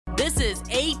This is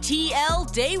ATL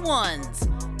Day Ones,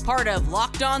 part of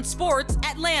Locked On Sports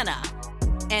Atlanta.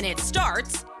 And it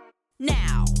starts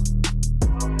now.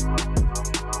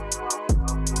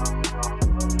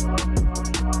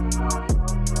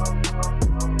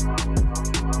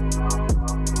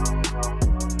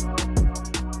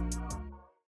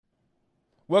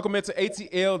 Welcome into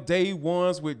ATL Day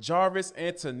Ones with Jarvis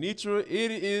and Tenitra.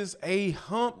 It is a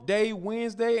hump day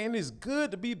Wednesday, and it's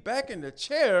good to be back in the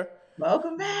chair.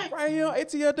 Welcome back. Right here on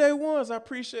ATL Day Ones. I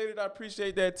appreciate it. I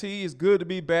appreciate that, T. It's good to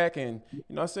be back. And,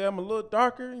 I say I'm a little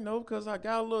darker, because I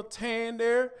got a little tan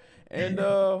there. And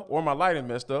or my lighting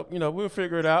messed up. We'll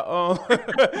figure it out.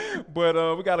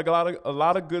 But we got a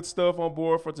lot of good stuff on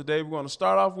board for today. We're going to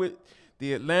start off with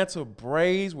the Atlanta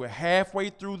Braves. We're halfway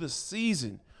through the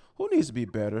season. Who needs to be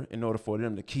better in order for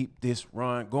them to keep this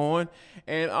run going?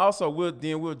 And also,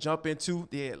 we'll jump into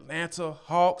the Atlanta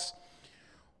Hawks.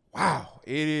 Wow,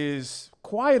 it is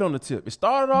quiet on the tip. It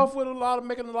started off with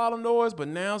making a lot of noise, but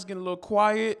now it's getting a little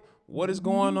quiet. What is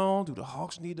going on? Do the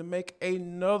Hawks need to make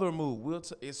another move? We'll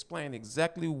explain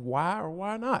exactly why or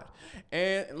why not.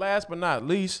 And last but not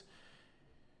least,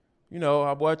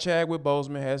 our boy Chadwick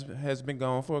Boseman has been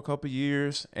gone for a couple of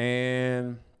years,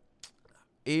 and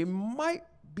it might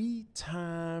be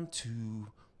time to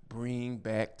bring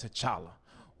back T'Challa.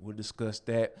 We'll discuss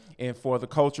that and for the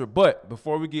culture. But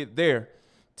before we get there,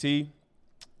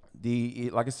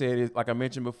 like I said, like I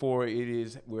mentioned before,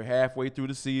 we're halfway through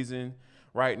the season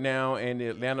right now, and the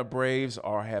Atlanta Braves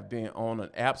have been on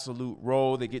an absolute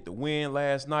roll. They get the win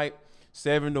last night,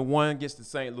 7-1 against the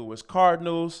St. Louis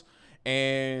Cardinals.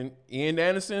 And Ian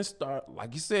Anderson,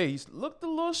 like you said, he looked a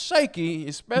little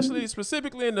shaky,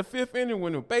 specifically in the fifth inning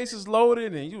when the bases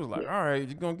loaded, and you was like, all right,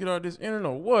 you gonna get out of this inning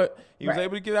or what? He was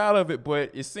able to get out of it, but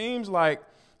it seems like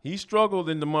he struggled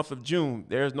in the month of June.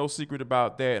 There's no secret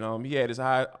about that. He had his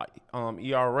high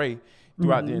ERA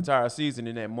throughout the entire season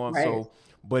in that month. Right.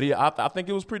 But I think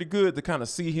it was pretty good to kind of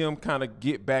see him kind of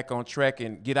get back on track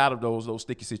and get out of those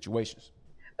sticky situations.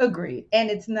 Agreed.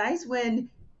 And it's nice when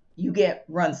you get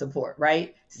run support,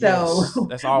 right? So yes,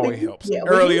 that's always helps. Yeah,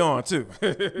 early on too.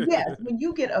 Yes, when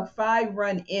you get a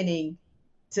 5-run inning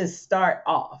to start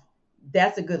off,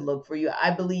 that's a good look for you. I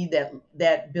believe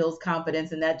that builds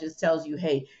confidence, and that just tells you,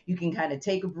 hey, you can kind of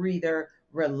take a breather,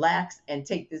 relax, and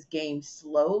take this game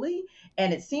slowly.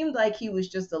 And it seemed like he was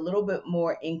just a little bit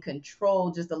more in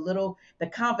control, the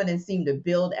confidence seemed to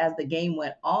build as the game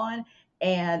went on.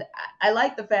 And I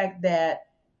like the fact that,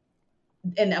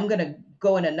 and I'm going to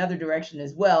go in another direction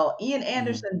as well. Ian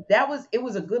Anderson, it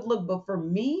was a good look. But for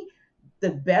me, the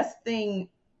best thing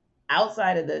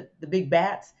outside of the big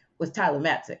bats was Tyler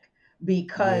Matzik,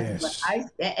 because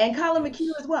and Colin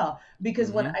McHugh as well, because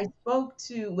when I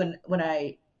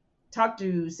talked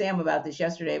to Sam about this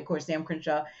yesterday, of course, Sam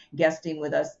Crenshaw guesting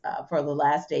with us for the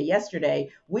last day yesterday,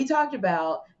 we talked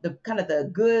about the kind of the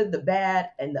good, the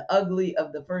bad, and the ugly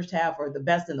of the first half, or the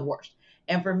best and the worst.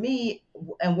 And for me,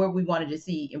 and where we wanted to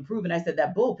see improvement, I said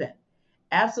that bullpen.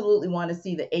 Absolutely want to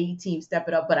see the A team step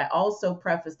it up. But I also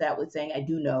prefaced that with saying I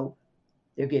do know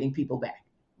they're getting people back,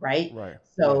 right? Right.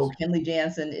 So Kenley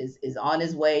Jansen is on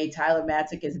his way. Tyler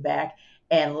Matzik is back.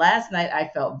 And last night I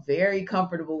felt very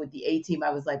comfortable with the A team. I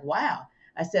was like, wow.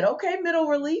 I said, okay, middle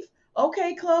relief.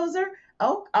 Okay, closer.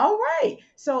 Oh, all right.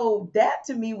 So that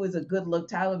to me was a good look.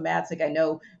 Tyler Matzik, I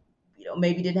know,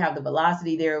 maybe didn't have the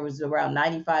velocity there. It was around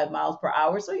 95 miles per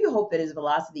hour. So you hope that his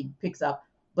velocity picks up.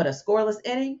 But a scoreless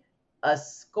inning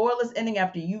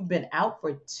after you've been out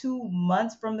for 2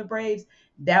 months from the Braves,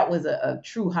 that was a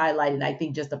true highlight. And I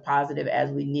think just a positive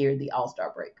as we near the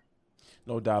All-Star break.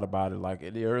 No doubt about it.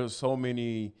 Like, there are so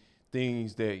many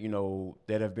things that,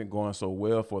 that have been going so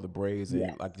well for the Braves.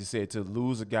 And like you said, to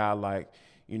lose a guy like,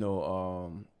 Tyler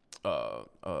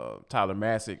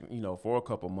Matzik, for a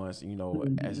couple months,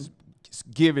 as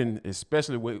given,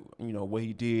 especially what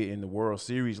he did in the World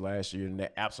Series last year and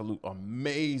that absolute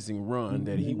amazing run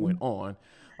that he went on,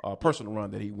 personal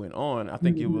run that he went on. I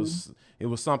think it was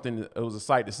something. It was a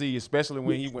sight to see, especially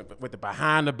when he went with the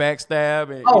behind the back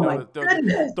stab and throw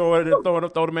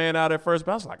the man out at first.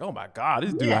 But I was like, oh my God,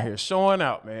 this dude out here showing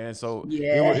out, man. So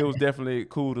it was definitely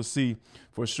cool to see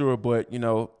for sure. But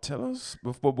tell us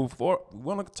before we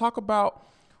want to talk about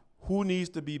who needs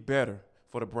to be better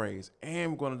for the Braves, and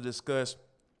we're going to discuss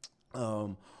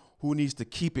who needs to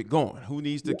keep it going, who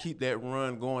needs to keep that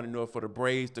run going in order for the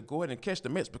Braves to go ahead and catch the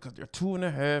Mets, because they're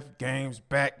 2.5 games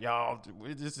back, y'all.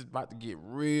 This is about to get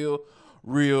real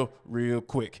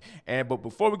quick. But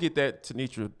before we get that,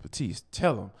 Tenitra Batiste,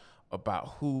 tell them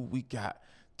about who we got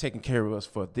taking care of us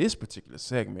for this particular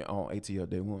segment on ATL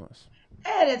Day Ones.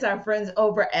 And it's our friends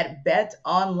over at Bet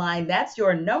Online. That's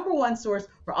your number one source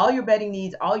for all your betting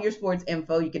needs, all your sports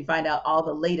info. You can find out all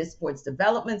the latest sports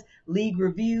developments, league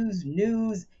reviews,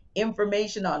 news,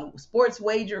 information on sports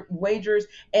wagers.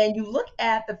 And you look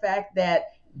at the fact that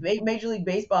Major League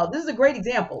Baseball, this is a great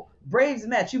example. Braves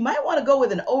Mets, you might want to go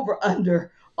with an over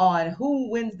under on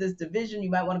who wins this division. You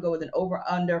might want to go with an over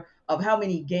under of how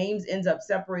many games ends up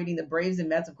separating the Braves and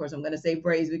Mets. Of course, I'm going to say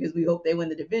Braves because we hope they win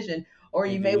the division. Or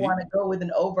you may want to go with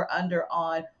an over under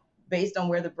on, based on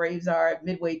where the Braves are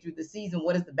midway through the season,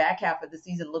 what does the back half of the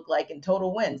season look like in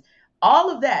total wins? All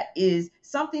of that is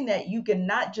something that you can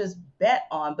not just bet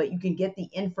on, but you can get the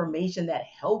information that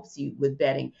helps you with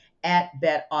betting at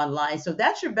Bet Online. So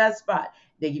that's your best spot.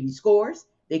 They give you scores,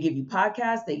 they give you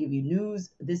podcasts, they give you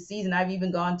news. This season, I've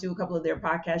even gone to a couple of their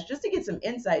podcasts just to get some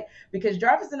insight, because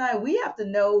Jarvis and I, we have to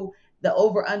know the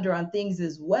over under on things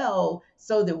as well,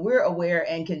 so that we're aware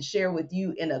and can share with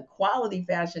you in a quality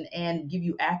fashion and give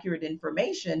you accurate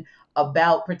information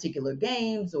about particular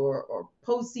games or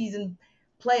postseason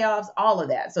playoffs, all of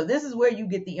that. So this is where you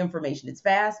get the information. It's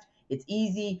fast, it's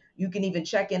easy. You can even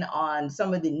check in on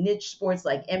some of the niche sports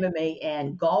like MMA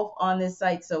and golf on this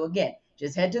site. So again,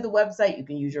 just head to the website. You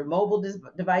can use your mobile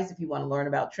device if you want to learn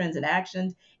about trends and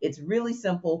actions. It's really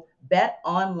simple.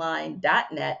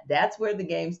 BetOnline.net. That's where the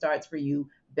game starts for you.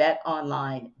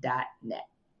 BetOnline.net.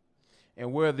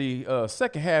 And where the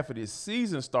second half of this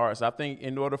season starts, I think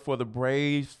in order for the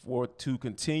Braves to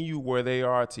continue where they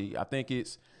are, I think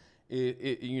it's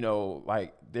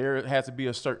like there has to be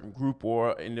a certain group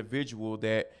or individual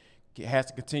that has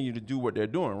to continue to do what they're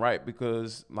doing, right?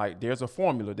 Because like there's a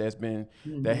formula that's been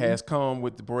that has come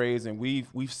with the Braves, and we've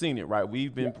seen it, right?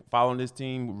 We've been following this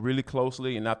team really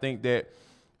closely, and I think that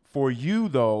for you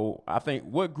though, I think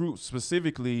what group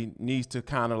specifically needs to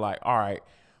kind of like, all right,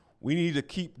 we need to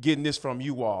keep getting this from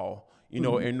you all, in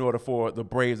order for the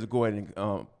Braves to go ahead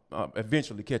and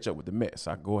eventually catch up with the Mets.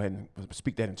 I go ahead and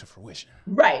speak that into fruition.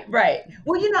 Right.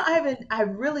 Well, I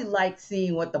really like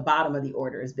seeing what the bottom of the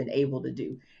order has been able to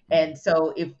do. And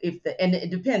so and it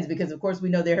depends, because of course we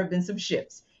know there have been some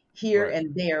shifts here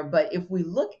and there, but if we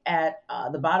look at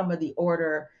the bottom of the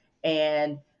order,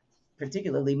 and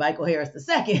particularly Michael Harris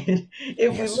II,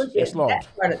 if we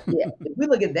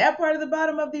look at that part of the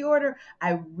bottom of the order,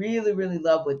 I really, really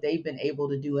love what they've been able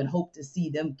to do and hope to see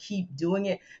them keep doing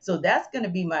it. So that's going to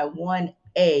be my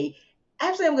 1A.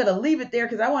 Actually, I'm going to leave it there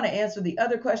because I want to answer the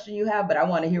other question you have, but I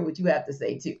want to hear what you have to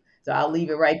say too. So I'll leave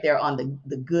it right there on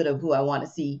the good of who I want to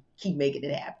see keep making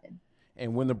it happen.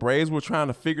 And when the Braves were trying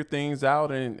to figure things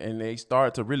out and they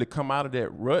started to really come out of that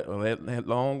rut or that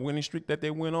long winning streak that they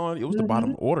went on, it was the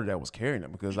bottom order that was carrying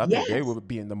them, because I think they were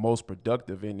being the most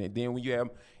productive. And then when you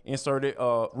have inserted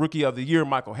Rookie of the Year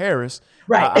Michael Harris,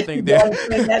 I think that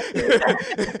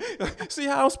see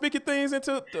how I'm speaking things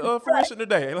into fruition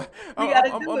today. Like,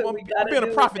 I'm being a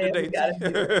prophet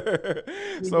today.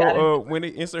 So when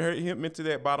they inserted him into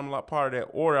that bottom part of that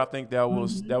order, I think that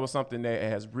was something that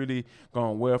has really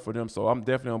gone well for them. So I'm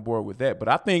definitely on board with that. But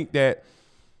I think that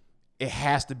it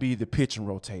has to be the pitching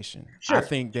rotation. I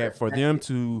think that for them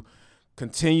to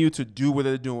continue to do what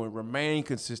they're doing, remain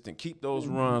consistent, keep those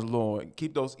runs low, and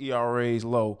keep those ERAs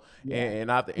low, and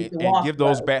give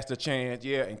those bats a chance,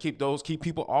 and keep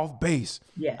people off base.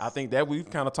 Yes. I think that we've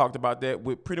kind of talked about that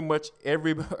with pretty much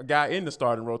every guy in the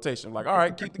starting rotation. Like, all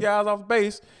right, keep the guys off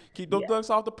base, keep those ducks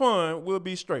off the pond, we'll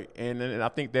be straight. And I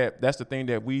think that's the thing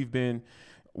that we've been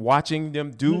watching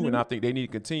them do, and I think they need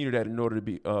to continue that in order to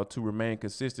be to remain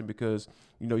consistent, because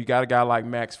you got a guy like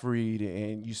Max Fried,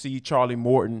 and you see Charlie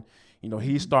Morton.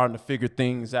 He's starting to figure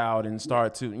things out and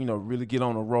start to, really get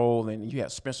on a roll. And you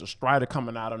have Spencer Strider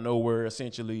coming out of nowhere,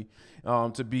 essentially,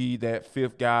 to be that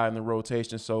fifth guy in the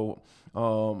rotation. So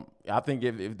I think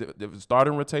if the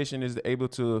starting rotation is able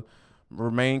to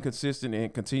remain consistent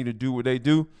and continue to do what they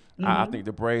do, I think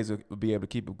the Braves will be able to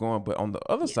keep it going. But on the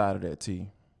other side of that,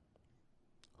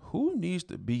 who needs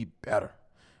to be better?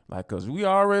 Like, because we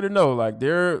already know, like,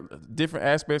 there are different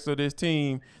aspects of this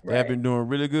team that have been doing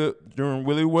really good, doing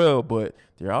really well, but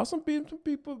there are some people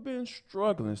have been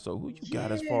struggling. So who you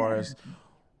got as far as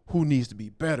who needs to be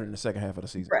better in the second half of the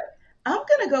season? Right. I'm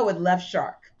going to go with Left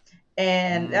Shark.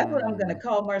 And that's what I'm going to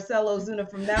call Marcell Ozuna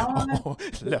from now on.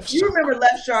 You remember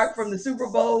Left Shark from the Super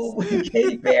Bowl with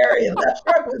Katy Perry, and Left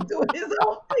Shark was doing his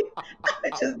own thing. I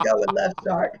would just go with Left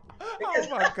Shark. Oh,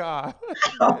 my God.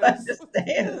 I don't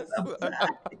understand sometimes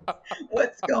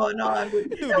what's going on. You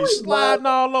be sliding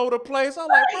all over the place. I'm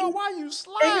like, bro, why you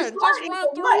sliding? Just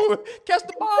run through it. Catch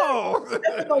the ball.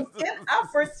 Those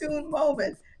inopportune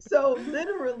moments. So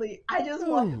literally, I just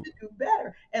want them to do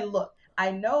better. And look,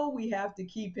 I know we have to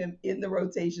keep him in the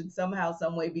rotation somehow,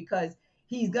 some way, because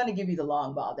he's going to give you the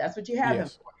long ball. That's what you have him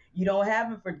Yes. for. You don't have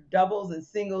him for doubles and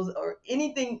singles or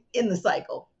anything in the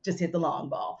cycle. Just hit the long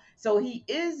ball. So he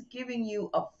is giving you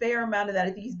a fair amount of that.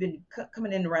 I think he's been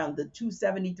coming in around the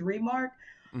 273 mark.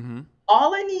 Mm-hmm.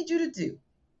 All I need you to do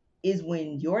is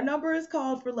when your number is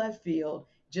called for left field,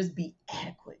 just be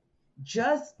adequate.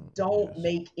 Just don't Yes.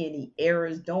 make any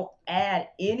errors. Don't add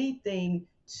anything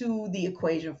to the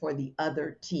equation for the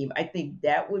other team. I think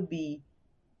that would be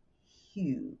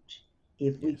huge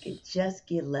if we Yes. could just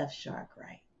get Left Shark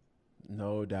right.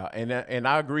 No doubt. And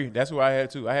I agree. That's who I had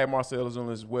too. I had Marcell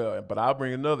Ozuna as well. But I'll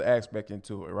bring another aspect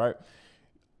into it, right?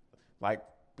 Like,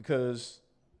 because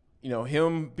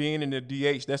him being in the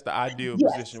DH, that's the ideal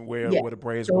Yes, position where yes. the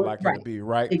Braves would So like him to right, be,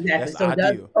 right? exactly. That's So it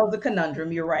does ideal. pose a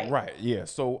conundrum. You're right. Right, yeah.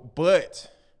 So, but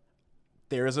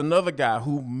there is another guy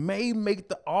who may make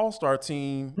the All-Star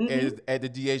team Mm-hmm. at the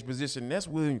DH position. And that's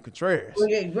William Contreras. Well,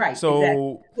 yeah, right, exactly.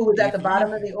 So Who was at the if bottom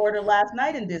you, of the order last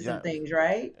night and did some yeah, things,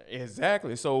 right?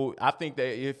 exactly. So I think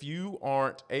that if you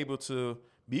aren't able to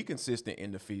be consistent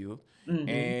in the field Mm-hmm.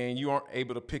 and you aren't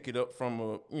able to pick it up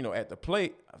from at the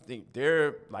plate, I think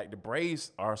they're like the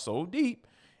Braves are so deep,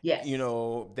 Yes.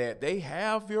 that they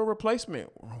have your replacement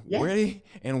Yes. ready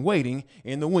and waiting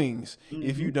in the wings if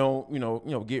Mm-hmm. you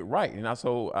don't, get right. And I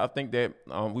think that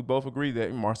we both agree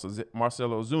that Marcell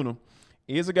Ozuna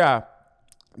is a guy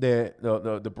that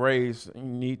the Braves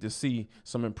need to see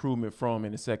some improvement from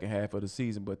in the second half of the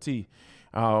season. But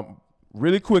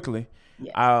really quickly,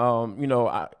 Yes.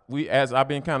 as I've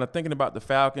been kind of thinking about the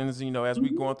Falcons, as we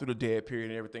Mm-hmm. going through the dead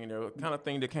period and everything, the kind of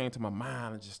thing that came to my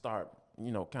mind and just start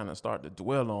to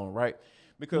dwell on, right?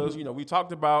 Because Mm-hmm. we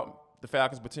talked about the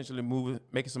Falcons potentially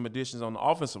making some additions on the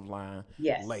offensive line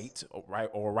Yes. late,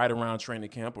 or right around training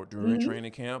camp or during Mm-hmm.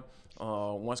 training camp,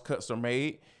 once cuts are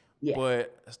made. Yeah.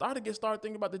 But I started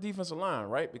thinking about the defensive line,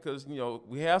 right? Because,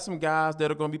 we have some guys that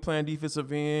are going to be playing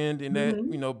defensive end in that,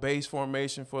 Mm-hmm. base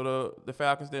formation for the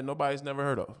Falcons that nobody's never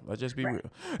heard of. Let's just be Right.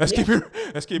 real. Let's Yeah.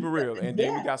 keep it real. And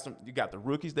then Yeah. you got the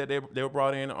rookies that they were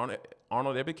brought in,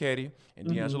 Arnold Ebiketie and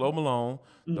Mm-hmm. D'Angelo Malone.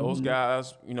 Those Mm-hmm.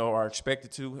 guys, are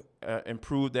expected to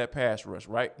improve that pass rush,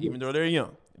 right? Even though they're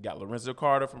young. You got Lorenzo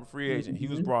Carter from a free agent. He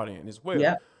was Mm-hmm. brought in as well.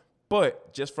 Yep.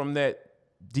 But just from that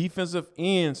defensive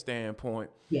end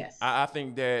standpoint, Yes. I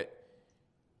think that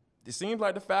it seems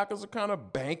like the Falcons are kind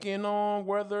of banking on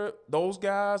whether those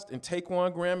guys and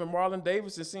Taquan Graham and Marlon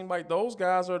Davis, it seems like those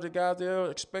guys are the guys they're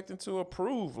expecting to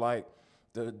approve. Like,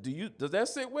 does that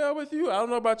sit well with you? I don't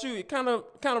know about you. It kind of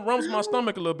rumps my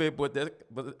stomach a little bit,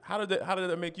 but how did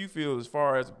that make you feel as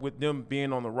far as with them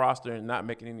being on the roster and not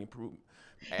making any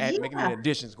making any Yeah.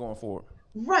 additions going forward?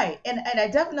 Right. And I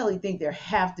definitely think there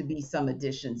have to be some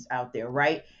additions out there,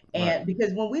 right? Right. And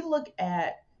because when we look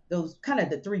at those kind of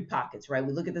the three pockets, right?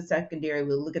 We look at the secondary,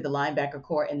 we look at the linebacker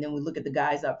core, and then we look at the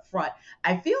guys up front.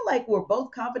 I feel like we're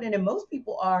both confident, and most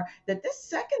people are, that this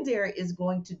secondary is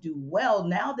going to do well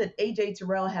now that AJ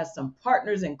Terrell has some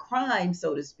partners in crime,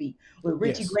 so to speak, with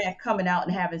Richie Yes. Grant coming out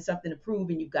and having something to prove,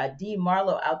 and you've got Dean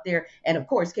Marlowe out there, and of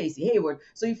course Casey Hayward.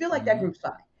 So you feel like that Mm-hmm. group's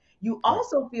fine. You Right.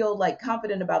 also feel like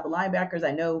confident about the linebackers.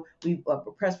 I know we've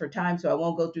pressed for time, so I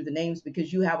won't go through the names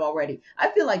because you have already. I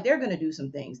feel like they're going to do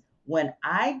some things. When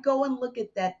I go and look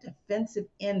at that defensive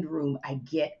end room, I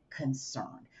get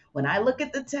concerned. When I look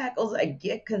at the tackles, I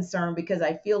get concerned because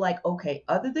I feel like, okay,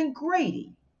 other than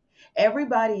Grady,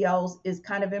 everybody else is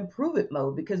kind of in prove-it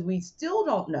mode because we still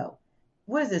don't know.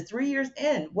 What is this, 3 years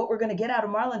in, what we're going to get out of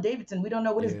Marlon Davidson? We don't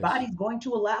know what his Yes. body's going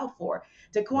to allow for.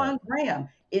 Taquan Right. Graham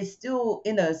is still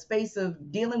in a space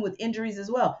of dealing with injuries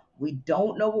as well. We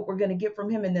don't know what we're going to get from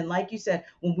him. And then, like you said,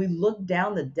 when we look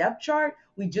down the depth chart,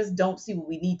 we just don't see what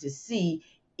we need to see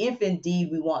if indeed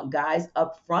we want guys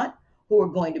up front who are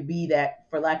going to be that,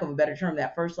 for lack of a better term,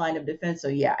 that first line of defense. So,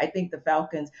 yeah, I think the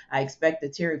Falcons, I expect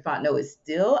that Terry Fontenot is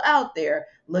still out there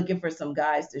looking for some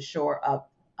guys to shore up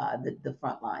the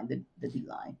front line, the D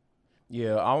line.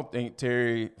 Yeah, I don't think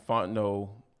Terry Fontenot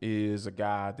is a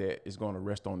guy that is going to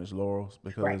rest on his laurels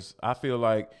because I feel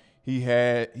like he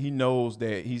knows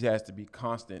that he has to be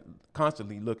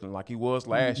constantly looking like he was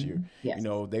last year. Yes.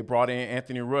 They brought in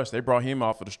Anthony Rush. They brought him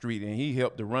off of the street, and he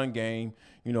helped the run game,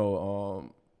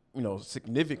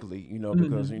 significantly,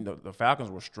 because, the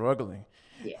Falcons were struggling.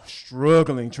 Yeah.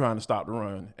 Struggling trying to stop the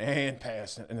run and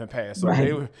pass in the pass. So Right.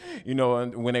 they were,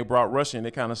 and when they brought Rush in,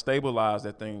 they kind of stabilized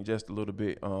that thing just a little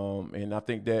bit. And I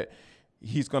think that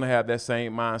he's going to have that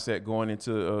same mindset going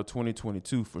into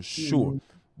 2022 for sure.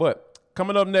 But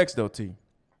coming up next, though, T,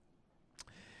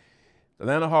 the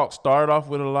Atlanta Hawks started off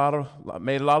with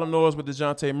made a lot of noise with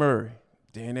DeJounte Murray.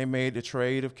 Then they made the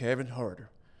trade of Kevin Huerter.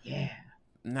 Yeah.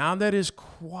 Now that it's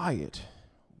quiet,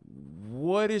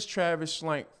 what is Travis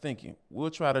Schlenk thinking? We'll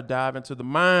try to dive into the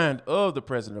mind of the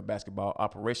president of basketball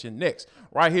operation next,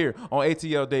 right here on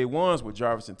ATL Day Ones with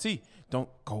Jarvis and T. Don't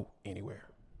go anywhere.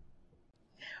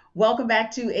 Welcome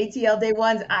back to ATL Day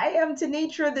Ones. I am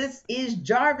Tenitra. This is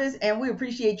Jarvis, and we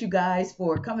appreciate you guys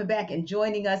for coming back and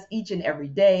joining us each and every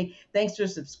day. Thanks for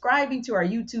subscribing to our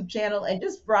YouTube channel and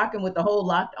just rocking with the whole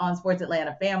Locked On Sports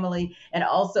Atlanta family. And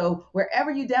also, wherever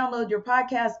you download your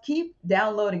podcast, keep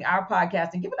downloading our podcast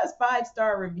and giving us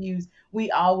 5-star reviews.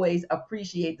 We always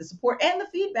appreciate the support and the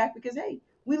feedback because, hey,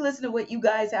 we listen to what you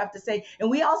guys have to say. And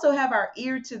we also have our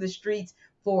ear to the streets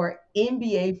for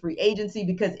NBA free agency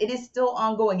because it is still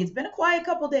ongoing. It's been a quiet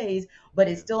couple days, but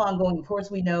it's still ongoing. Of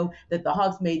course, we know that the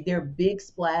Hawks made their big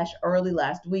splash early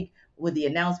last week with the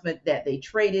announcement that they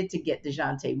traded to get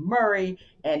DeJounte Murray,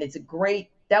 and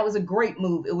that was a great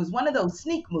move. It was one of those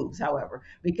sneak moves, however,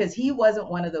 because he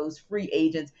wasn't one of those free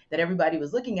agents that everybody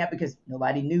was looking at because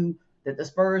nobody knew that the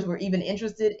Spurs were even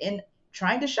interested in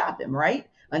trying to shop him, right?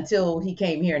 Until he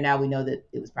came here. Now we know that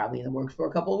it was probably in the works for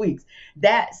a couple of weeks.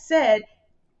 That said,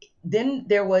 then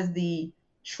there was the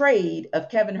trade of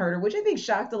Kevin Herter, which I think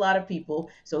shocked a lot of people.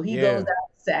 So he goes Yeah.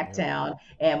 out to Sacktown,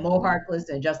 and Mo Harkless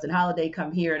and Justin Holiday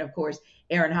come here. And of course,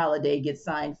 Aaron Holiday gets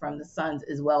signed from the Suns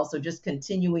as well. So just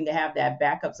continuing to have that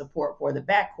backup support for the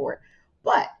backcourt.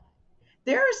 But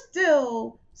there are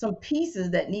still some pieces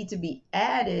that need to be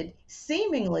added,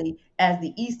 seemingly as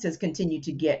the East has continued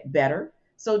to get better.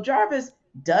 So, Jarvis,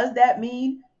 does that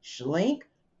mean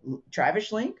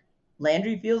Travis Schlink,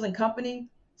 Landry Fields and company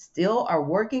still are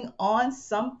working on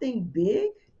something big?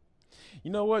 You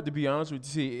know what? To be honest with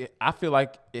you, see, I feel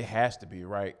like it has to be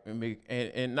right.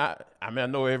 And not. I mean, I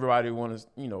know everybody wants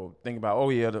to, think about,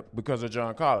 oh yeah, because of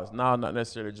John Collins. No, not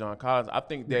necessarily John Collins. I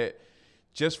think that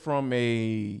just from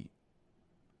a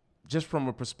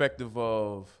perspective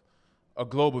of a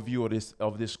global view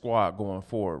of this squad going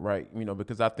forward, right?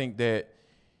 Because I think that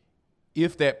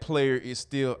if that player is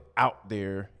still out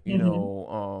there,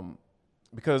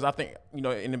 because I think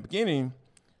in the beginning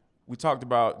we talked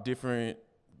about different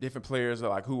players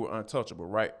like who were untouchable,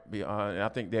 right? And I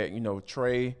think that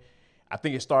Trey. I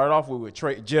think it started off with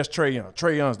Trey Young.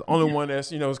 Trey Young's the only one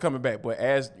that's is coming back. But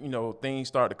as things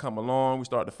start to come along, we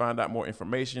start to find out more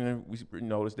information. We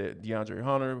noticed that DeAndre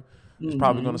Hunter is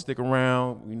probably going to stick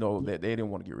around. We know that they didn't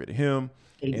want to get rid of him.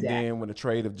 Exactly. And then when the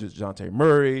trade of DeJounte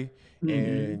Murray,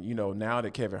 and now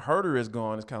that Kevin Herter is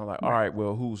gone, it's kind of like, all right,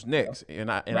 well, who's next? And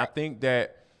I think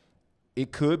that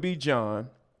it could be John.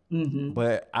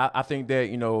 But I think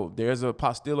that there's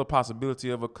still a possibility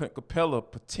of a Capella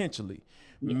potentially.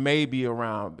 Maybe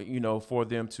around, for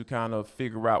them to kind of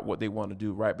figure out what they want to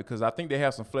do, right? Because I think they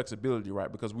have some flexibility,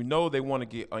 right? Because we know they want to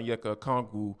get Onyeka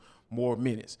Okongwu more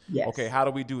minutes. Yes. Okay, how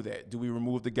do we do that? Do we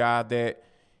remove the guy that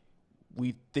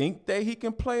we think that he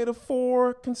can play the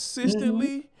 4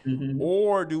 consistently?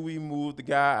 Or do we move the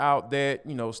guy out that,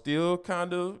 still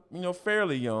kind of,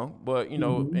 fairly young, but, to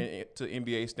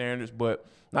NBA standards, but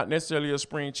not necessarily a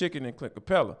spring chicken in Clint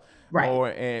Capella, right? Or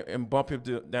and bump him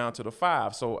down to the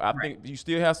 5. So I think you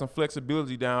still have some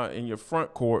flexibility down in your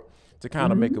front court to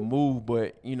kind of make a move,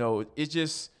 but it's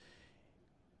just.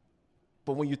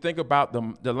 But when you think about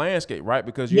the landscape, right?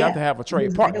 Because you have to have a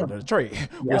trade partner to trade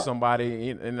with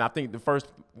somebody, and I think the first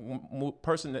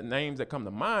person names that come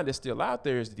to mind that's still out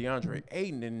there is DeAndre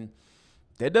Ayton, and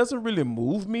that doesn't really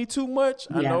move me too much.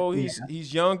 I know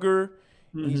he's younger.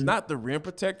 He's not the rim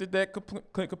protector that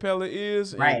Clint Capella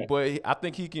is, right? But I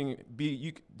think he can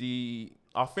be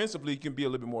offensively. He can be a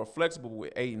little bit more flexible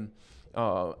with Ayton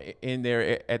in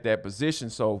there at that position.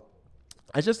 So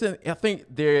I think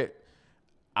there.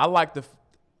 I like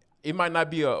it might not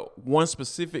be a one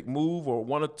specific move or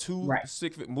one or two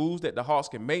specific moves that the Hawks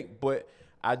can make, but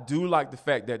I do like the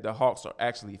fact that the Hawks are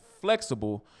actually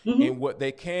flexible in what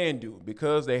they can do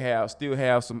because they still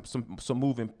have some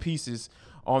moving pieces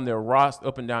on their roster,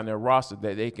 up and down their roster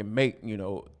that they can make,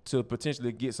 to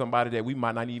potentially get somebody that we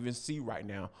might not even see right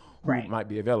now who might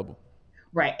be available.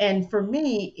 Right. And for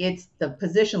me, it's the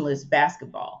positionless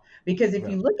basketball. Because if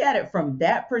you look at it from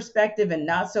that perspective and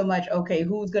not so much, okay,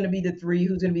 who's going to be the 3,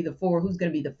 who's going to be the 4, who's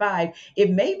going to be the 5, it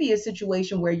may be a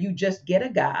situation where you just get a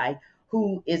guy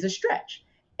who is a stretch.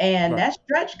 And that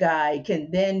stretch guy can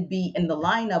then be in the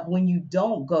lineup when you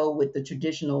don't go with the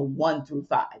traditional 1 through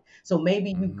 5. So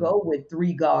maybe you go with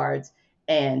 3 guards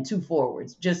and 2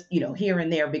 forwards, just, here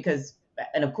and there because,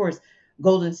 and of course,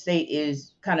 Golden State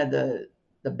is kind of the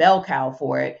bell cow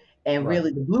for it and really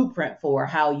the blueprint for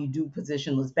how you do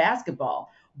positionless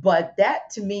basketball. But that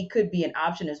to me could be an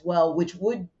option as well, which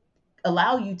would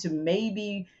allow you to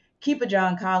maybe keep a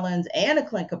John Collins and a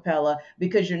Clint Capella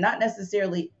because you're not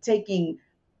necessarily taking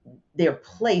their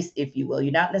place, if you will.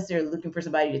 You're not necessarily looking for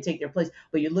somebody to take their place,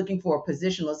 but you're looking for a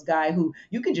positionless guy who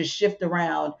you can just shift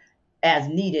around as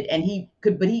needed. And he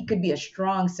could be a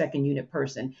strong second unit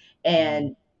person. Mm-hmm.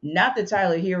 And not that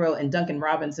Tyler Hero and Duncan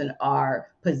Robinson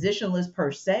are positionless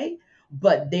per se,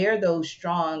 but they're those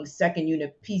strong second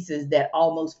unit pieces that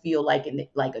almost feel like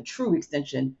a true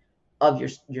extension of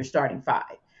your starting five.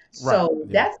 Right. So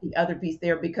Yeah. that's the other piece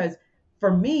there because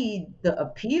for me, the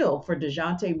appeal for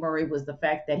DeJounte Murray was the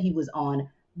fact that he was on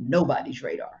nobody's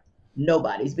radar.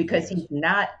 Nobody's, because Yes. he's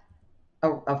not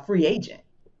a free agent,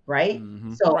 right?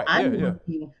 Mm-hmm. So Right. I'm Yeah. Yeah.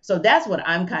 looking, so that's what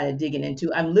I'm kind of digging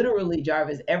into. I'm literally,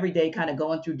 Jarvis, every day kind of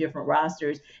going through different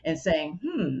rosters and saying,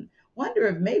 wonder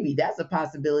if maybe that's a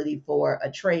possibility for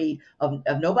a trade of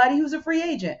nobody who's a free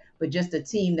agent, but just a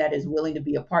team that is willing to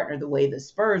be a partner the way the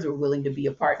Spurs were willing to be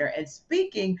a partner. And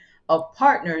speaking of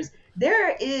partners,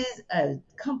 there is a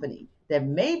company that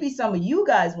maybe some of you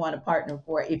guys want to partner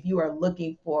for if you are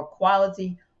looking for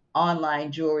quality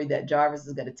online jewelry that Jarvis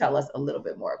is going to tell us a little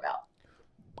bit more about.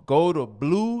 Go to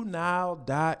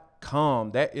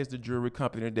BlueNile.com. That is the jewelry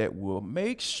company that will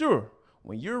make sure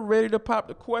when you're ready to pop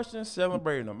the question,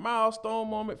 celebrating a milestone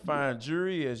moment, find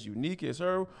jewelry as unique as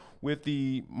her with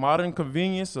the modern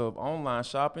convenience of online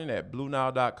shopping at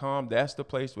BlueNile.com. That's the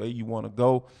place where you want to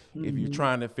go if you're Mhm.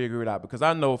 trying to figure it out. Because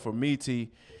I know for me, T,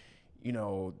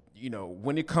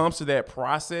 when it comes to that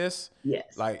process,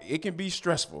 Yes. like it can be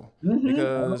stressful Oh,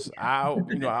 because but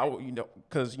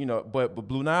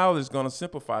Blue Nile is gonna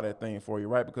simplify that thing for you,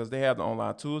 right? Because they have the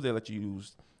online tools. They let you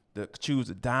choose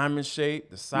the diamond shape,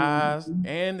 the size, mhm.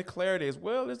 and the clarity as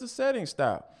well as the setting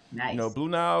style. Nice. Blue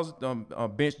Nile's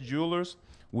bench jewelers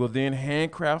will then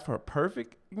handcraft her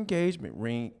perfect engagement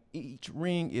ring. Each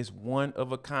ring is one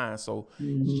of a kind, so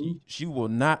Mhm. she will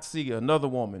not see another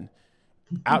woman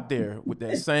out there with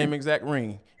that same exact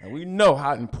ring. And we know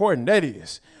how important that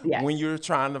is when Yes. you're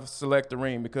trying to select the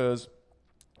ring because,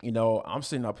 I'm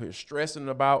sitting up here stressing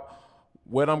about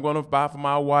what I'm going to buy for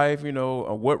my wife,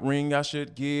 what ring I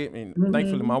should get. And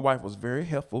thankfully, my Mhm. wife was very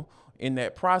helpful in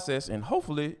that process. And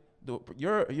hopefully,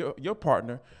 your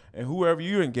partner and whoever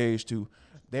you're engaged to,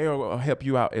 they'll help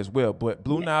you out as well. But Yes.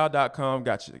 BlueNile.com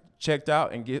got you checked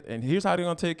out and here's how they're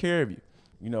going to take care of you.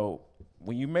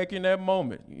 When you're making that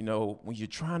moment, when you're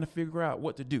trying to figure out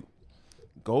what to do,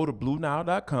 go to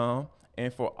BlueNile.com.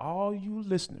 And for all you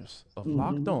listeners of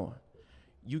Locked Mhm. On,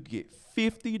 you get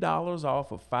 $50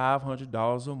 off of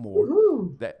 $500 or more.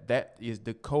 Woohoo. That is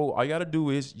the code. All you got to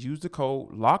do is use the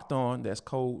code Locked On. That's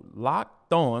code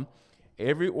Locked On.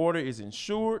 Every order is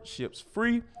insured, ships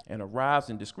free, and arrives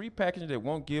in discreet packaging that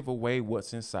won't give away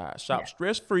what's inside. Shop Yes.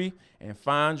 stress-free and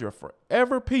find your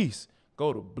forever piece.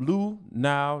 Go to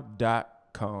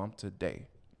BlueNile.com today.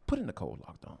 Put in the code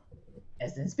Locked On.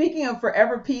 Yes. And speaking of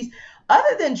forever peace,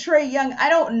 other than Trey Young, I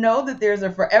don't know that there's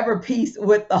a forever peace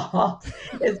with the Hawks,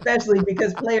 especially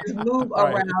because players move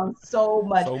Right. around so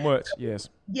much. So much. Yes.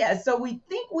 Yeah, so we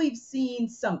think we've seen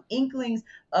some inklings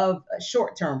of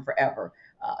short term forever,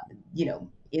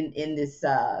 in this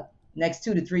next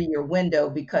 2 to 3 year window,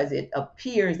 because it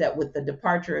appears that with the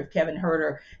departure of Kevin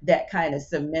Herter, that kind of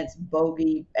cements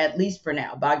Bogey, at least for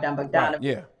now, Bogdan Right. Bogdanovic,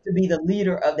 Yeah. to be the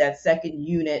leader of that second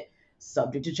unit,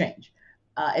 subject to change.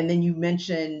 And then you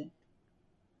mentioned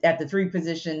at the three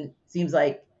position, seems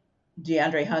like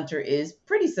DeAndre Hunter is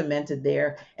pretty cemented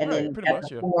there. And Right. then Pretty at the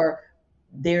much. Yeah. four,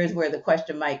 there's where the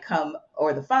question might come,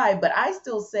 or the five. But I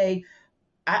still say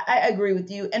I agree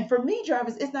with you. And for me,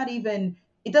 Jarvis, it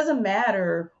doesn't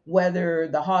matter whether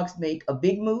the Hawks make a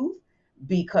big move,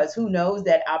 because who knows,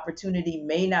 that opportunity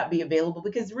may not be available.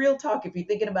 Because real talk, if you're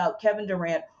thinking about Kevin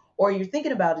Durant or you're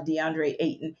thinking about a DeAndre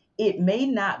Ayton, it may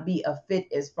not be a fit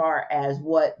as far as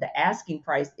what the asking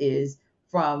price is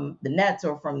from the Nets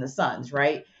or from the Suns,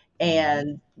 right? Mm-hmm.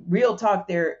 And real talk,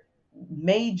 there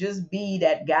may just be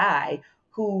that guy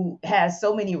who has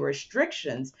so many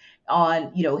restrictions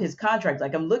on his contract.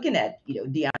 Like I'm looking at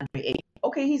DeAndre Ayton.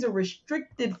 Okay, he's a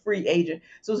restricted free agent,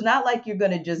 so it's not like you're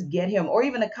going to just get him, or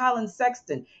even a Colin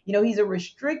Sexton. He's a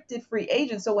restricted free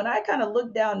agent. So when I kind of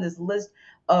look down this list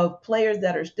of players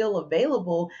that are still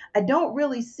available, I don't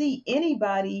really see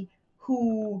anybody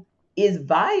who is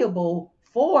viable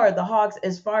for the Hawks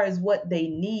as far as what they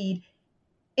need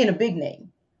in a big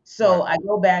name. So Right. I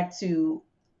go back to,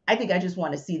 I think I just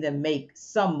want to see them make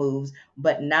some moves,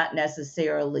 but not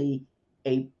necessarily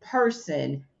a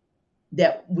person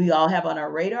that we all have on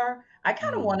our radar. I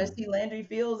kind of want to Mm-hmm. see Landry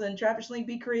Fields and Travis Schlenk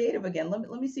be creative again. Let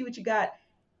me see what you got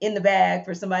in the bag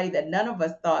for somebody that none of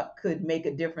us thought could make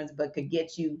a difference, but could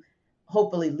get you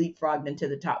hopefully leapfrogged into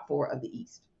the top four of the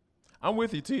East. I'm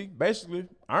with you, T. Basically,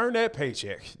 earn that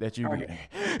paycheck that you Earn get.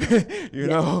 it. You Yes.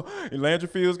 know, and Landry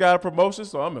Fields got a promotion,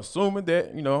 so I'm assuming that,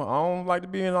 I don't like to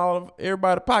be in all of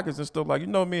everybody's pockets and stuff. Like,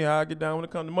 me, how I get down when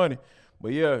it comes to money.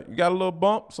 But yeah, you got a little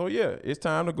bump. So yeah, it's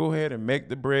time to go ahead and make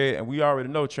the bread. And we already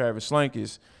know Travis Slank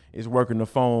is working the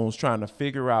phones, trying to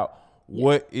figure out Yes.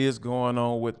 what is going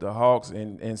on with the Hawks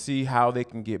and see how they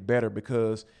can get better,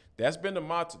 because that's been the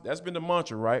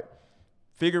mantra, right?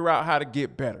 Figure out how to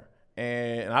get better.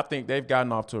 And I think they've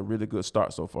gotten off to a really good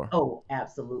start so far. Oh,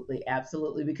 absolutely,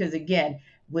 absolutely. Because again,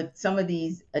 with some of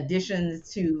these additions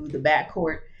to the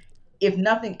backcourt, if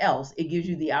nothing else, it gives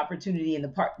you the opportunity in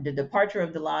the departure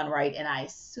of DeLon Wright, and I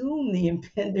assume the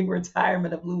impending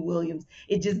retirement of Lou Williams.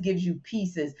 It just gives you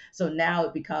pieces. So now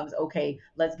it becomes okay.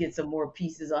 Let's get some more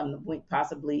pieces on the wing,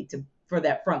 possibly to for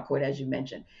that front court, as you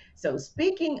mentioned. So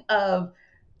speaking of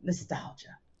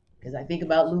nostalgia, because I think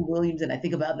about Lou Williams and I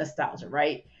think about nostalgia,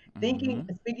 right?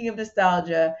 Mm-hmm. Speaking of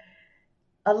nostalgia,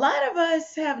 a lot of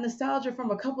us have nostalgia from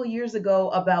a couple of years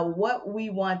ago about what we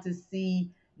want to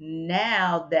see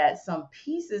now that some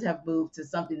pieces have moved to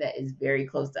something that is very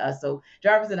close to us. So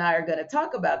Jarvis and I are going to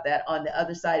talk about that on the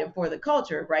other side of For the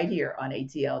Culture right here on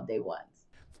ATL Day Ones.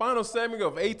 Final segment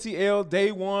of ATL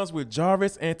Day Ones with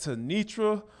Jarvis and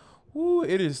Tenitra. Ooh,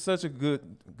 it is such a good.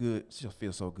 It just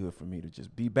feels so good for me to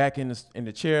just be back in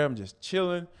the chair. I'm just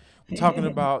chilling. We're talking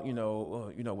about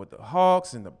what the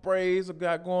Hawks and the Braves have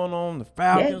got going on, the Yes.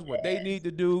 Falcons, what they need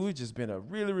to do. It's just been a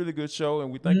really, really good show, and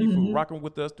we thank you for Mhm. rocking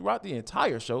with us throughout the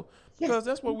entire show, Yes. because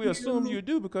that's what we assume you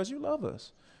do, because you love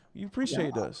us, you Yeah.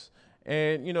 appreciate us,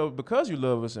 and because you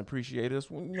love us and appreciate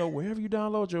us. Wherever you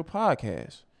download your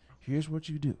podcast, here's what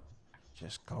you do: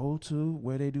 just go to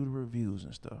where they do the reviews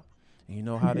and stuff. And you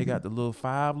know how they got the little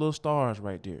 5 little stars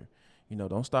right there.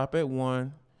 Don't stop at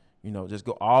 1. Just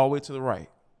go all the way to the right.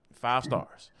 5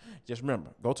 stars. Just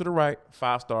remember, go to the right,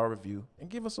 5-star review,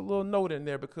 and give us a little note in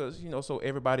there, because so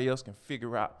everybody else can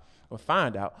figure out or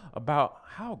find out about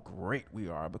how great we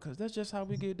are, because that's just how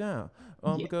we get down.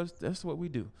 Yes. Because that's what we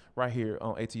do right here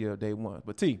on ATL Day One.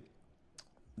 But T,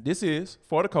 this is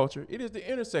For the Culture. It is the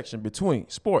intersection between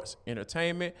sports,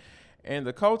 entertainment, and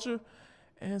the culture,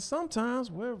 and sometimes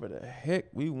wherever the heck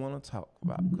we want to talk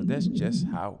about, because that's just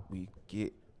how we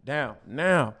get down.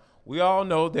 Now, we all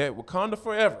know that Wakanda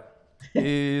Forever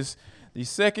is the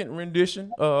second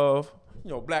rendition of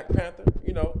Black Panther.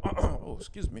 Oh,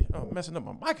 excuse me, I'm messing up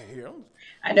my mic here. I'm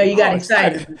I know getting you got all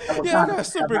excited. Yeah, I got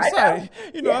super excited.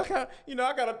 Yeah.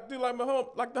 I gotta do like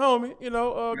like the homie.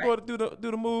 Go to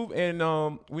do the move,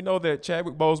 and we know that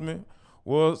Chadwick Boseman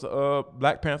was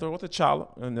Black Panther or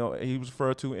T'Challa. He was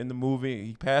referred to in the movie.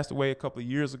 He passed away a couple of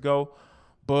years ago,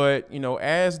 but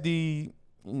as a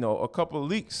couple of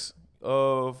leaks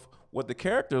of what the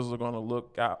characters are going to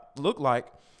look like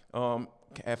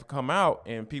have come out,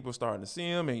 and people starting to see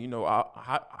them, and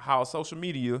how social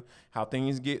media, how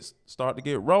things start to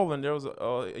get rolling. There was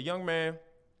a young man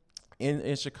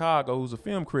in Chicago who's a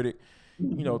film critic,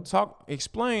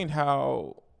 explained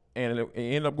how, and it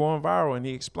ended up going viral, and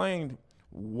he explained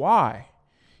why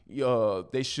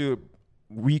they should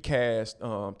recast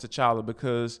T'Challa,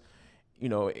 because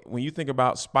when you think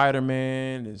about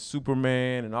Spider-Man and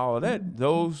Superman and all of that,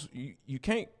 those you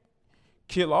can't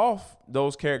kill off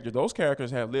those characters. Those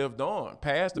characters have lived on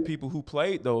past the people who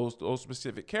played those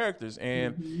specific characters,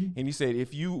 and he said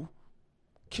if you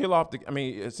kill off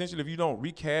essentially if you don't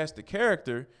recast the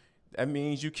character, that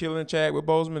means you killing Chadwick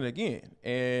Boseman again.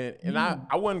 And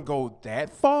I wouldn't go that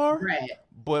far, Right.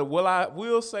 but what I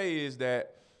will say is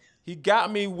that he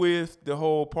got me with the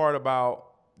whole part about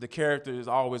the character is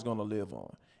always going to live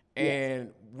on.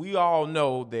 And we all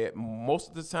know that most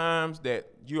of the times that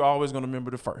you're always going to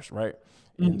remember the first, right?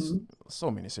 In so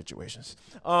many situations,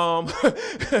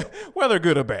 whether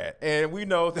good or bad. And we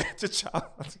know that T'Challa,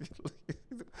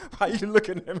 why you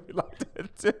looking at me like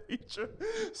that, teacher?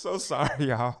 So sorry,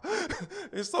 y'all.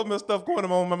 There's so much stuff going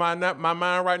on in my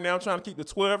mind right now. I'm trying to keep the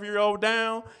 12-year-old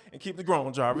down and keep the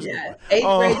grown Jarvis Yeah. going.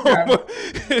 8th grade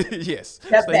Jarvis. Yes,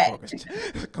 Step stay back. focused.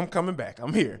 I'm coming back.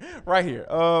 I'm here, right here.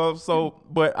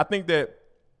 But I think that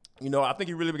I think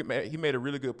he made a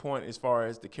really good point as far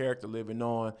as the character living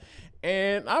on,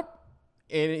 and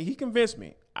he convinced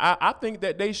me. I think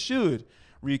that they should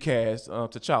recast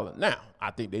T'Challa. Now, I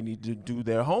think they need to do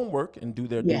their homework and do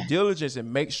their due diligence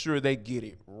and make sure they get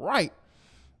it right.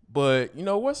 But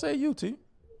what say you, T?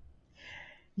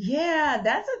 Yeah,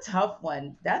 that's a tough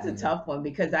one. That's a tough one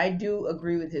because I do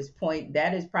agree with his point.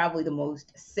 That is probably the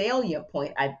most salient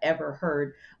point I've ever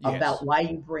heard Yes. about why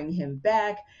you bring him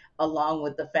back, along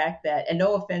with the fact that, and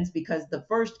no offense, because the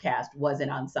first cast was an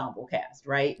ensemble cast,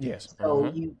 right? Yes.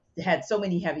 So you had so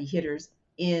many heavy hitters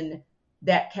in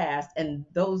that cast and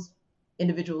those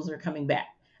individuals are coming back.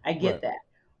 I get Right. that.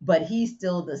 But he's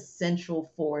still the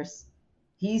central force.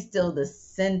 He's still the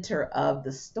center of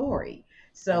the story.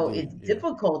 So Indeed. it's Yeah.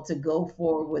 difficult to go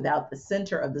forward without the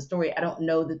center of the story. I don't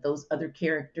know that those other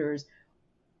characters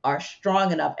are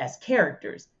strong enough as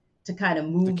characters to kind of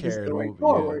To move the carry the story movie. Yeah.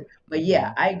 forward. But Hmm.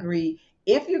 yeah, I agree.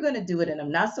 If you're going to do it, and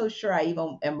I'm not so sure I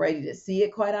even am ready to see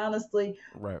it, quite honestly.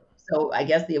 Right. So I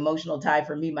guess the emotional tie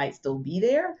for me might still be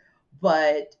there.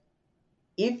 But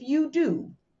if you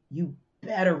do, you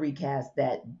better recast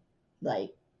that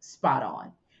like spot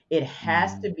on. It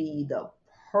has to Mm. be the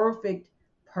perfect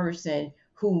person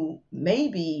who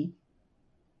maybe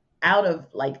out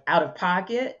of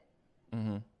pocket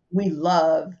Hmm. we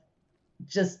love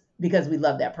just because we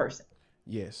love that person.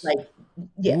 Yes. Like,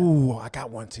 yeah. Ooh, I got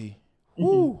one, T. Mhm.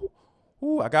 Ooh.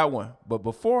 Ooh, I got one. But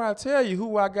before I tell you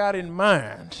who I got in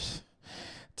mind,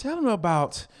 tell them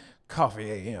about Coffee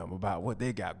AM, about what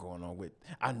they got going on with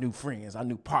our new friends, our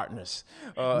new partners,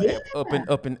 Yeah.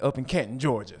 up in Canton,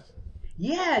 Georgia.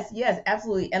 Yes, yes,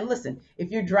 absolutely. And listen, if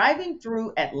you're driving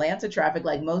through Atlanta traffic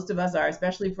like most of us are,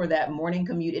 especially for that morning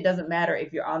commute, it doesn't matter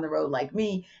if you're on the road like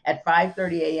me at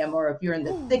 5:30 a.m. or if you're in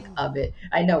the thick Ooh. of it.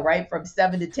 I know, right? From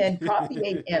 7 to 10,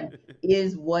 Coffee AM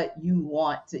is what you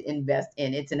want to invest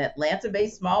in. It's an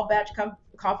Atlanta-based small batch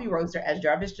coffee roaster, as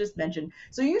Jarvis just mentioned.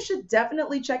 So you should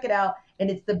definitely check it out. And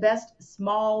it's the best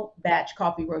small batch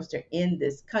coffee roaster in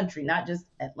this country, not just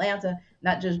Atlanta,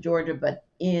 not just Georgia, but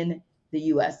in the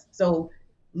US. So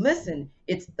listen,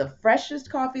 it's the freshest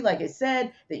coffee, like I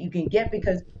said, that you can get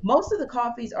because most of the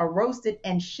coffees are roasted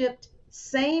and shipped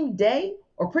same day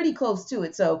or pretty close to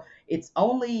it. So it's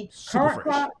only Super current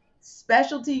fresh. crop,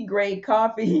 specialty grade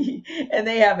coffee, and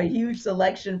they have a huge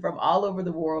selection from all over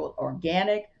the world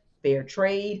organic, fair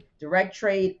trade, direct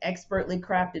trade, expertly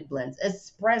crafted blends,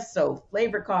 espresso,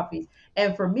 flavor coffees.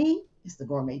 And for me, it's the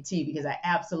gourmet tea because I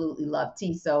absolutely love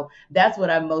tea. So that's what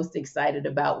I'm most excited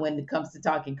about when it comes to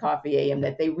talking coffee AM,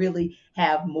 that they really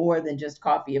have more than just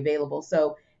coffee available.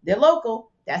 So they're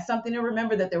local. That's something to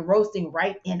remember that they're roasting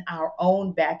right in our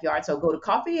own backyard. So go to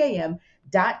coffeeam.com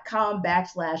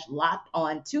 /locked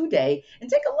on today and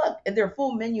take a look at their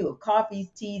full menu of coffees,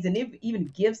 teas, and even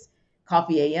gifts.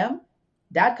 Coffeeam.com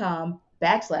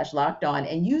 /locked on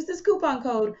and use this coupon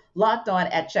code locked on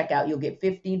at checkout. You'll get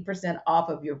 15% off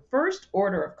of your first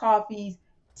order of coffees,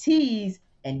 teas,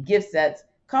 and gift sets.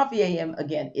 Coffee AM,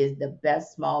 again, is the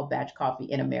best small batch coffee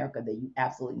in America that you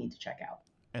absolutely need to check out.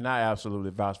 And I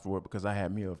absolutely vouch for it because I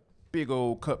had me a big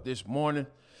old cup this morning.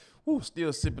 Ooh,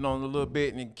 still sipping on it a little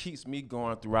bit, and it keeps me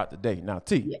going throughout the day. Now,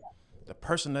 T, Yeah. the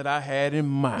person that I had in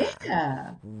mind,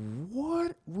 Yeah.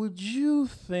 what would you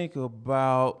think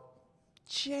about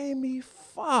Jamie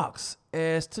Foxx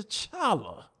as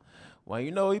T'Challa? Well,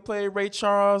 you know he played Ray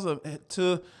Charles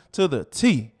to the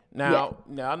T. Yeah.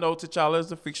 Now I know T'Challa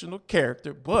is a fictional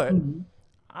character, but Mhm.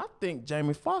 I think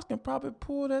Jamie Foxx can probably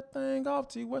pull that thing off.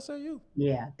 T, what say you?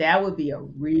 Yeah, that would be a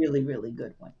really, really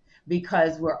good one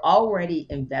because we're already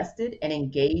invested and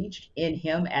engaged in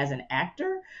him as an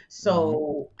actor. Mm-hmm.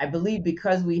 So I believe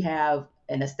because we have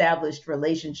an established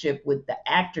relationship with the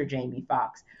actor Jamie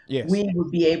Foxx, Yes. we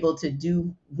would be able to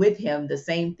do with him the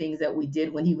same things that we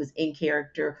did when he was in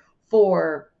character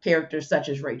for characters such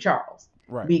as Ray Charles.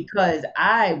 Right. Because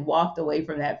I walked away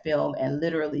from that film and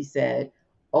literally said,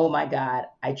 "Oh my God,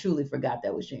 I truly forgot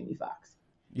that was Jamie Foxx."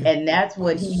 Yeah. And that's Like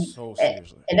what he so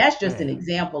seriously. and that's just an Man.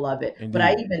 example of it. But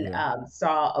I Indeed. even Yeah.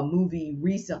 saw a movie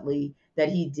recently that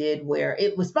he did where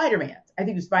it was Spider-Man. I think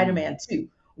it was Mm. Spider-Man 2,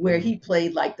 where Mm. he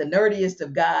played like the nerdiest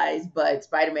of guys, but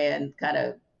Spider-Man kind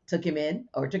of took him in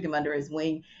or took him under his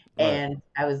wing. Right. And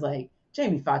I was like,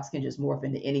 Jamie Foxx can just morph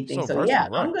into anything. So So yeah,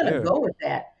 versatile. Right. I'm gonna Yeah. go with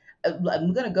that.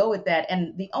 I'm gonna go with that.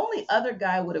 And the only other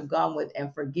guy I would have gone with,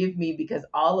 and forgive me because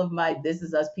all of my This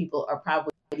Is Us people are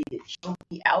probably ready to choke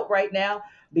me out right now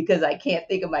because I can't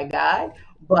think of my guy.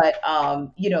 But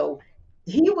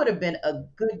he would have been a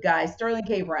good guy. Sterling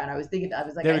K. Brown. I was thinking, I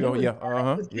was like, There I we knew go. it was, Yeah. I knew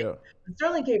Uh-huh. it was K. Yeah.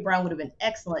 Sterling K. Brown would have been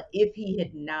excellent if he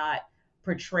had not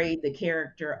portrayed the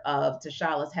character of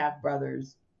T'Challa's half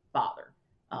brother's father,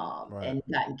 Right. and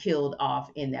gotten killed off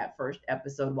in that first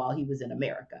episode while he was in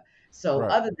America. So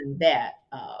Right. other than that,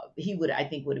 he would, I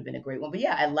think, would have been a great one. But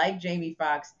yeah, I like Jamie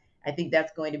Foxx. I think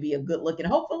that's going to be a good look, and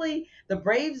hopefully the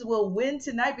Braves will win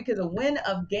tonight because a win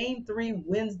of Game Three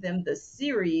wins them the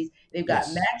series. They've got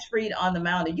Yes. Max Fried on the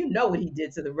mound, and you know what he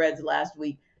did to the Reds last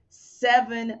week.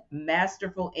 7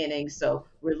 masterful innings. So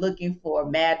we're looking for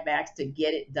Mad Max to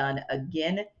get it done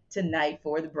again tonight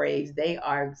for the Braves. They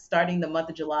are starting the month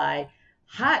of July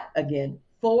hot again,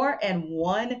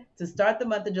 4-1 to start the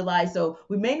month of July. So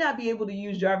we may not be able to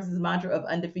use Jarvis's mantra of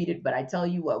undefeated, but I tell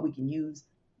you what, we can use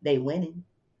they winning,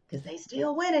 because they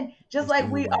still winning, just They like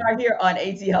still we winning. are here on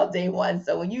ATL Day One.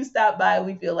 So when you stop by,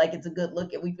 we feel like it's a good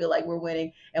look and we feel like we're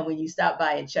winning. And when you stop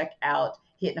by and check out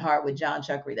Hitting Hard with John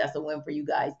Chuckery, that's a win for you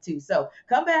guys too. So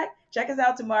come back, check us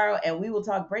out tomorrow, and we will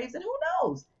talk Braves. And who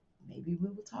knows, maybe we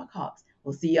will talk Hawks.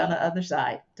 We'll see you on the other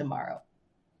side tomorrow.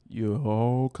 You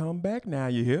all come back now,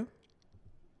 you hear?